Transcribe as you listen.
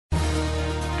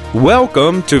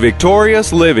Welcome to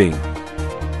Victorious Living.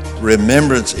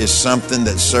 Remembrance is something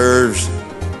that serves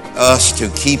us to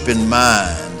keep in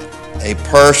mind a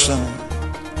person,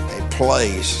 a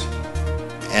place,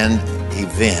 and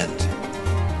event.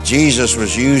 Jesus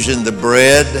was using the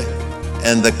bread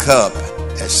and the cup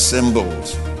as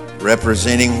symbols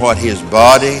representing what his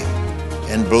body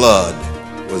and blood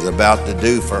was about to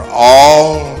do for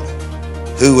all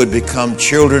who would become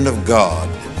children of God.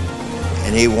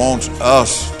 And he wants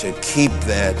us to keep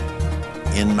that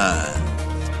in mind.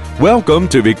 Welcome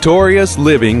to Victorious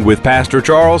Living with Pastor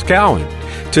Charles Cowan.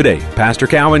 Today, Pastor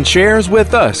Cowan shares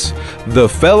with us the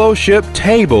fellowship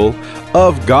table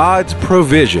of God's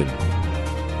provision.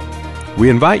 We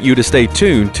invite you to stay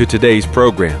tuned to today's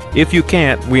program. If you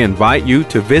can't, we invite you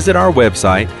to visit our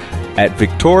website at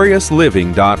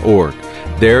victoriousliving.org.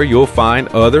 There you'll find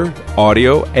other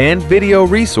audio and video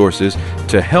resources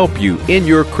to help you in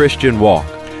your Christian walk.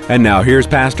 And now here's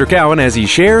Pastor Cowan as he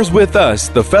shares with us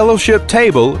the fellowship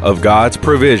table of God's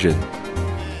provision.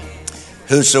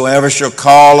 Whosoever shall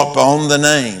call upon the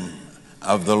name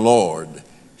of the Lord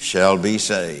shall be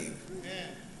saved.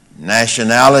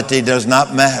 Nationality does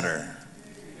not matter.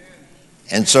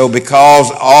 And so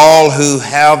because all who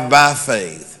have by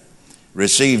faith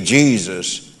received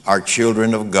Jesus are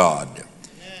children of God.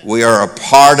 We are a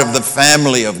part of the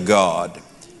family of God,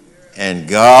 and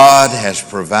God has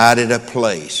provided a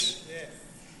place.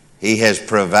 He has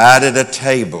provided a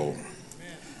table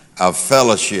of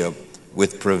fellowship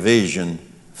with provision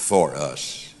for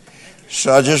us.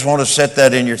 So I just want to set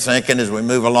that in your thinking as we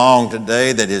move along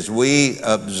today, that as we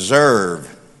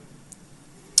observe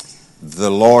the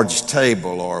Lord's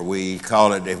table, or we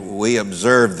call it, we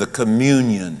observe the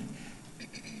communion,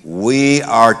 we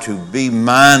are to be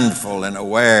mindful and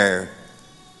aware,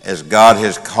 as God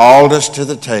has called us to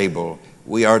the table,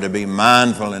 we are to be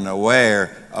mindful and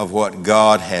aware of what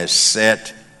God has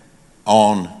set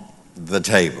on the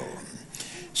table.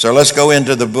 So let's go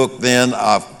into the book then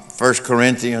of 1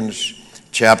 Corinthians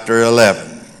chapter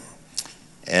 11.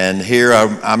 And here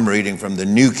I'm reading from the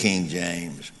New King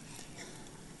James.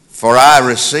 For I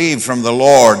received from the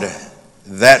Lord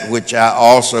that which I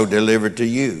also delivered to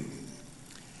you,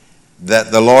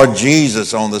 that the Lord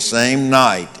Jesus, on the same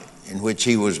night in which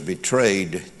he was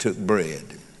betrayed, took bread.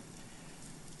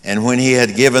 And when he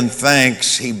had given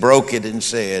thanks, he broke it and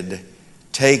said,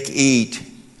 "Take, eat,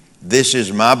 this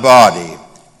is my body,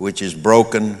 which is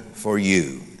broken for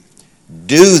you.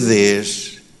 Do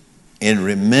this in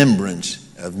remembrance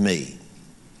of me."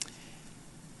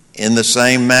 In the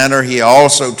same manner, he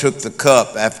also took the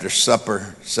cup after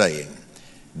supper, saying,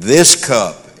 "This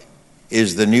cup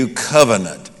is the new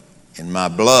covenant in my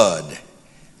blood.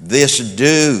 This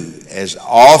do as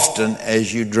often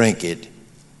as you drink it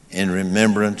in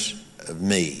remembrance of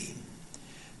me.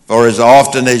 For as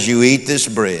often as you eat this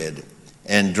bread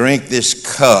and drink this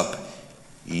cup,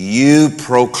 you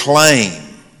proclaim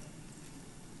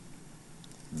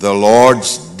the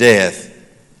Lord's death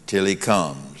till he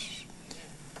comes."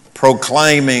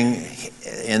 Proclaiming,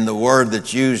 in the word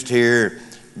that's used here,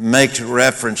 makes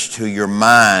reference to your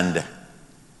mind.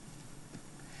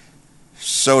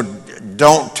 So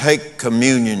don't take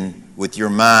communion with your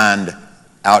mind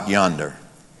out yonder.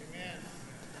 Amen.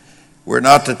 We're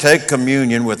not to take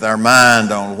communion with our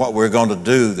mind on what we're going to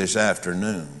do this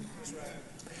afternoon. That's right.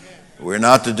 We're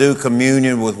not to do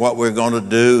communion with what we're going to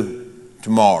do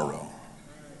tomorrow.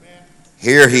 Amen.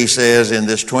 Here he says in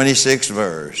this 26th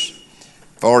verse,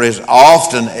 "For as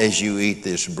often as you eat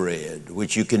this bread,"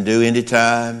 which you can do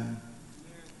anytime,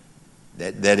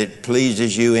 that it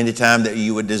pleases you anytime that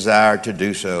you would desire to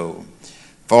do so.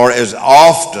 "For as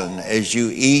often as you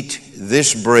eat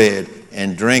this bread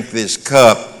and drink this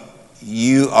cup,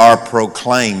 you are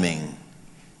proclaiming."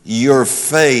 Your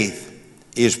faith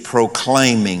is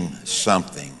proclaiming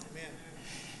something.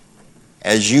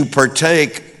 As you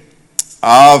partake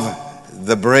of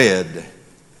the bread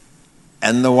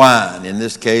and the wine, in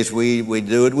this case we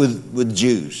do it with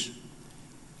juice,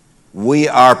 we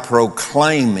are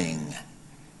proclaiming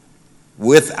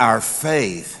with our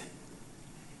faith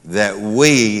that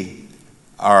we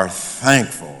are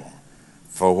thankful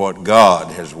for what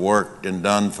God has worked and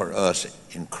done for us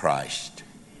in Christ.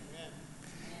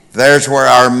 There's where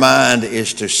our mind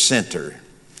is to center,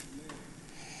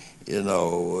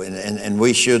 and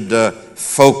we should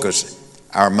focus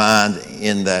our mind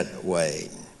in that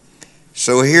way.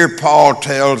 So here Paul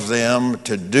tells them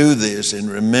to do this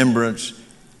in remembrance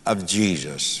of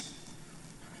Jesus.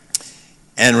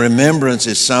 And remembrance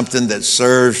is something that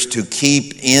serves to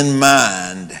keep in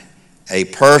mind a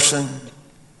person,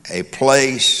 a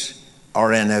place,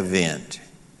 or an event.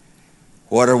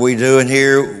 What are we doing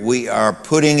here? We are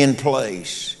putting in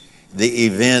place the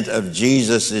event of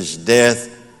Jesus'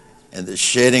 death and the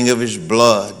shedding of his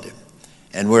blood.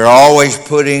 And we're always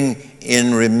putting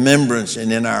in remembrance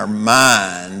and in our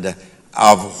mind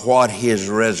of what his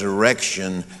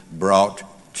resurrection brought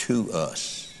to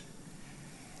us.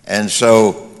 And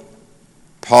so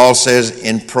Paul says,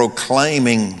 in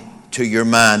proclaiming to your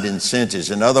mind and senses.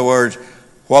 In other words,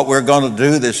 what we're going to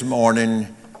do this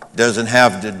morning doesn't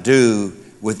have to do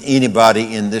with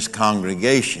anybody in this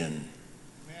congregation,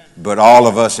 but all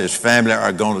of us as family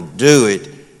are going to do it,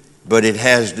 but it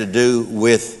has to do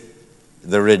with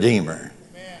the Redeemer.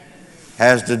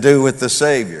 Has to do with the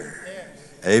Savior.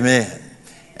 Amen.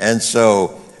 And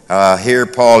so here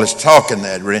Paul is talking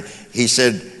that. He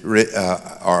said,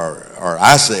 or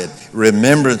I said,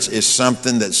 remembrance is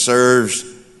something that serves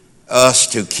us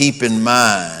to keep in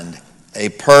mind a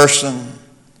person,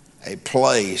 a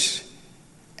place,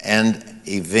 and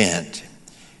event.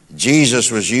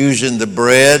 Jesus was using the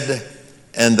bread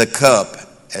and the cup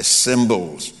as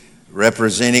symbols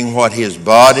representing what his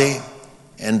body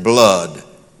and blood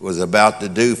was about to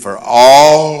do for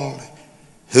all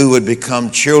who would become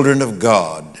children of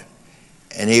God.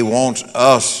 And he wants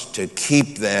us to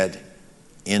keep that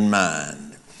in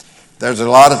mind. There's a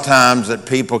lot of times that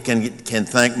people can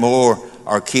think more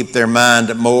or keep their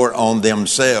mind more on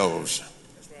themselves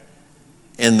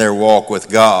in their walk with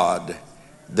God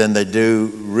than they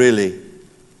do really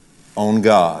on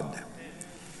God.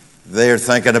 They're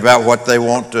thinking about what they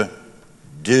want to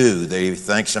do. They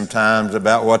think sometimes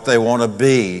about what they want to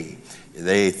be.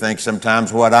 They think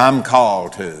sometimes what I'm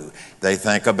called to. They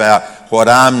think about what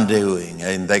I'm doing,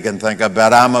 and they can think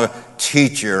about I'm a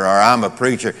teacher or I'm a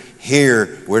preacher.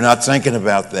 Here, we're not thinking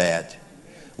about that.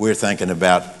 We're thinking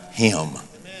about him.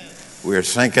 We're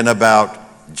thinking about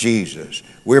Jesus.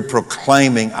 We're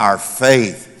proclaiming our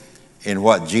faith in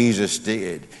what Jesus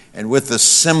did and with the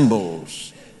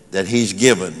symbols that he's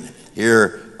given.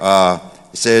 Here it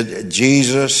said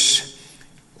Jesus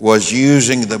was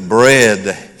using the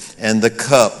bread and the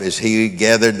cup as he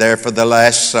gathered there for the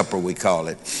Last Supper, we call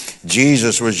it.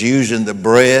 Jesus was using the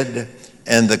bread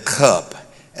and the cup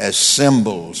as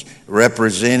symbols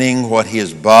representing what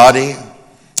his body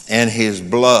and his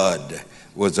blood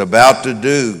was about to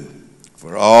do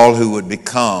for all who would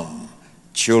become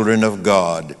children of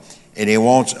God. And he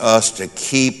wants us to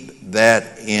keep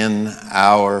that in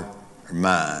our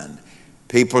mind.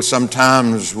 People,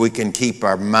 sometimes we can keep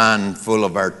our mind full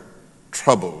of our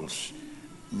troubles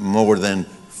more than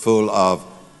full of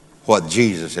what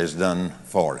Jesus has done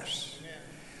for us.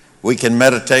 We can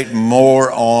meditate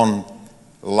more on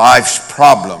life's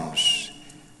problems.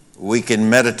 We can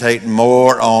meditate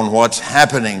more on what's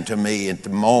happening to me at the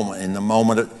moment, in the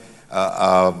moment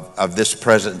of this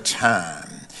present time.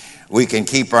 We can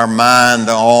keep our mind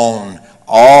on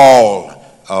all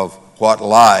of what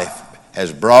life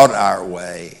has brought our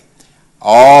way,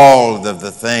 all of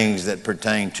the things that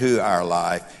pertain to our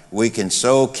life. We can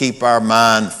so keep our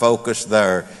mind focused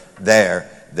there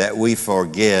that we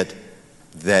forget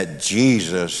that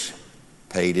Jesus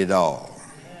paid it all.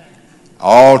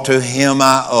 All to him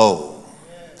I owe.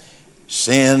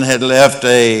 Sin had left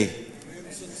a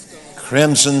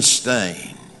crimson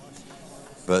stain,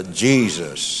 but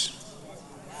Jesus,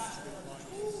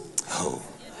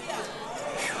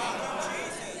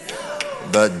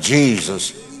 but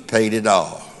Jesus paid it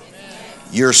all.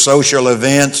 Your social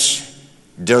events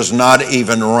does not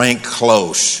even rank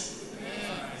close.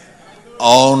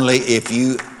 Only if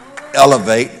you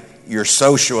elevate your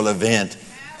social event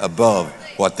above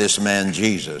what this man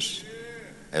Jesus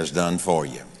has done for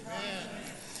you.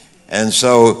 And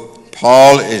so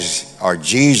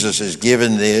Jesus is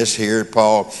given this here,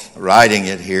 Paul writing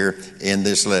it here in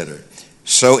this letter.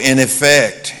 So in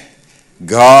effect,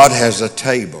 God has a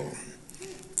table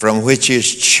from which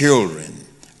his children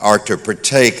are to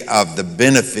partake of the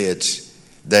benefits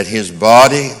that his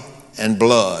body and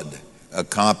blood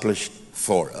accomplished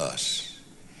for us.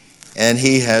 And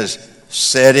he has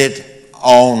set it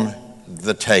on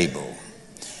the table.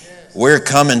 We're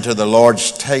coming to the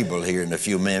Lord's table here in a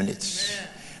few minutes.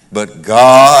 But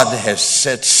God has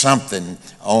set something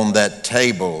on that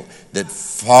table that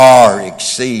far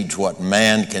exceeds what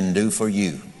man can do for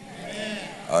you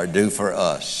or do for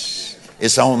us.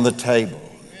 It's on the table.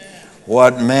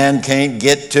 What man can't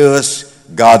get to us,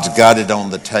 God's got it on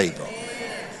the table.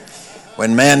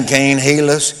 When man can't heal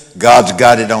us, God's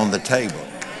got it on the table.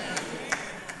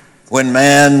 When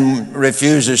man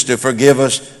refuses to forgive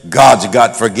us, God's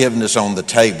got forgiveness on the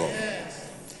table.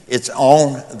 It's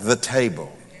on the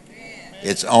table.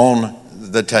 It's on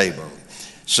the table.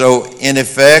 So in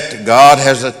effect, God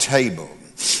has a table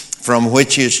from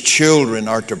which his children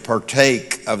are to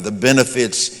partake of the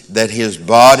benefits that his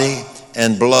body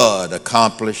and blood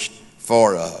accomplished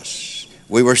for us.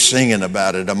 We were singing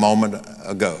about it a moment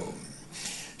ago.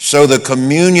 So the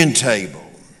communion table,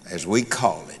 as we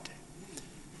call it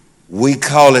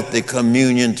the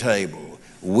communion table.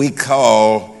 We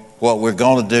call what we're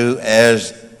going to do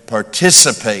as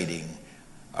participating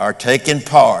or taking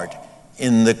part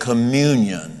in the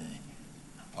communion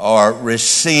or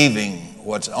receiving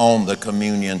what's on the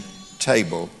communion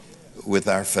table with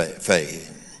our faith.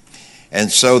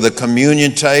 And so the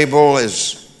communion table,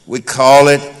 as we call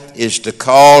it, is to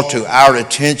call to our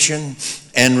attention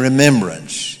and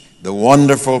remembrance the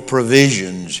wonderful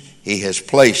provisions he has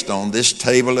placed on this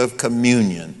table of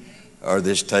communion or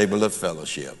this table of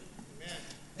fellowship.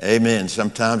 Amen.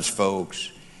 Sometimes,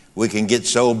 folks, we can get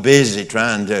so busy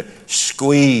trying to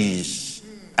squeeze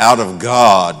out of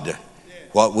God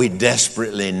what we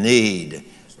desperately need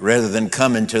rather than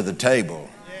coming to the table,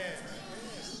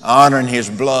 honoring his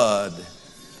blood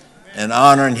and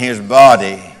honoring his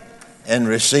body and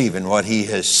receiving what he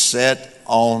has set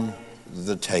on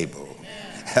the table.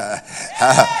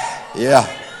 Yeah.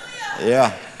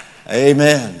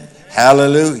 Amen.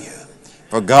 Hallelujah.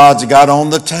 For God's got on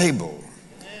the table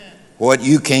what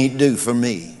you can't do for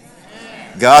me.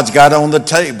 God's got on the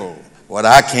table what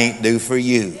I can't do for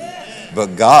you.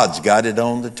 But God's got it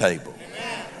on the table.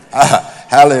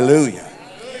 Hallelujah.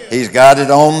 He's got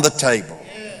it on the table.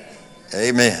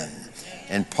 Amen.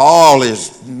 And Paul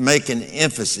is making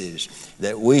emphasis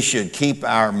that we should keep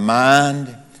our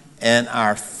mind and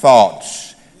our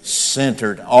thoughts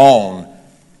centered on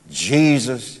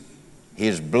Jesus,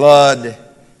 his blood,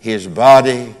 his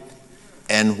body,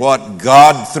 and what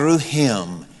God through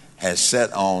him has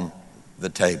set on the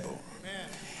table.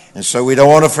 And so we don't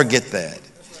want to forget that.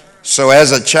 So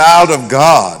as a child of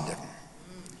God,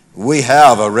 we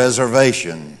have a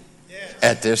reservation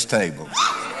at this table.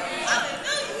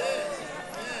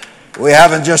 We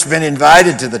haven't just been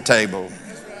invited to the table.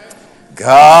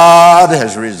 God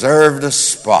has reserved a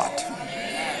spot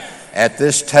at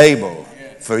this table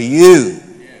for you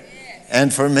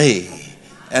and for me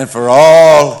and for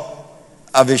all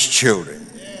of his children.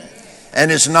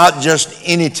 And it's not just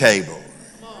any table.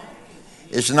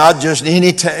 It's not just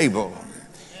any table.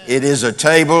 It is a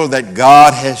table that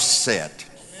God has set.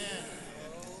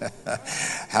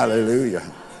 Hallelujah.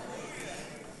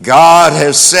 God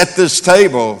has set this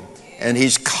table, and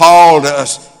he's called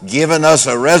us, given us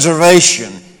a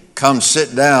reservation. Come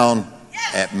sit down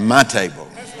at my table.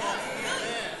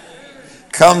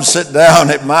 Come sit down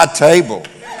at my table.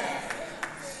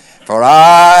 For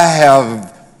I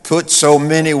have put so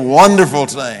many wonderful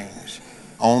things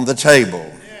on the table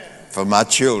for my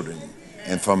children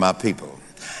and for my people.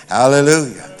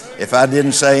 Hallelujah. If I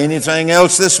didn't say anything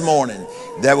else this morning,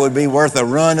 that would be worth a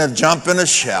run, a jump, and a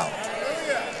shout.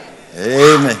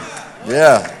 Amen.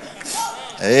 Yeah.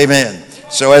 Amen.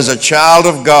 So as a child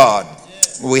of God,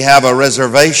 we have a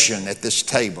reservation at this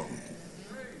table.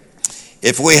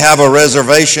 If we have a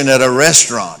reservation at a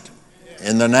restaurant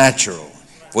in the natural,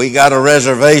 if we got a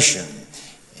reservation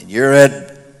and you're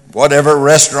at whatever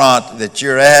restaurant that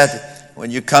you're at, when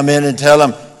you come in and tell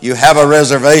them you have a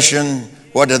reservation,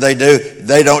 what do? They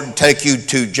don't take you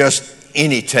to just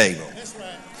any table.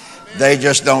 They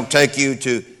just don't take you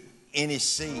to any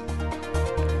seat.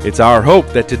 It's our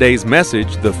hope that today's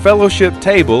message, The Fellowship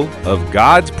Table of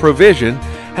God's Provision,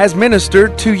 has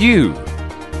ministered to you.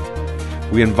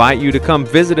 We invite you to come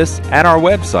visit us at our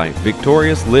website,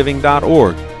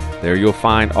 victoriousliving.org. There you'll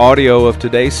find audio of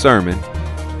today's sermon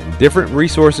and different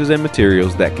resources and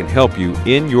materials that can help you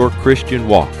in your Christian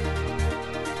walk.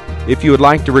 If you would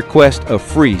like to request a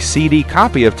free CD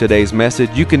copy of today's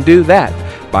message, you can do that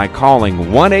by calling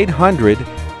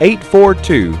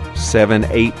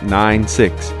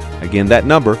 1-800-842-7896. Again, that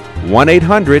number,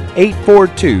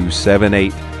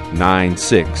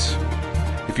 1-800-842-7896.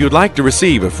 If you would like to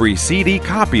receive a free CD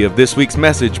copy of this week's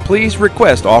message, please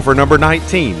request offer number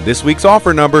 19. This week's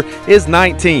offer number is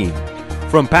 19.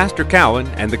 From Pastor Cowan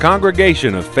and the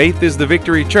congregation of Faith is the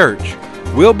Victory Church,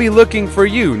 we'll be looking for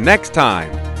you next time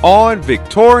on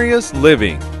Victorious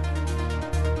Living.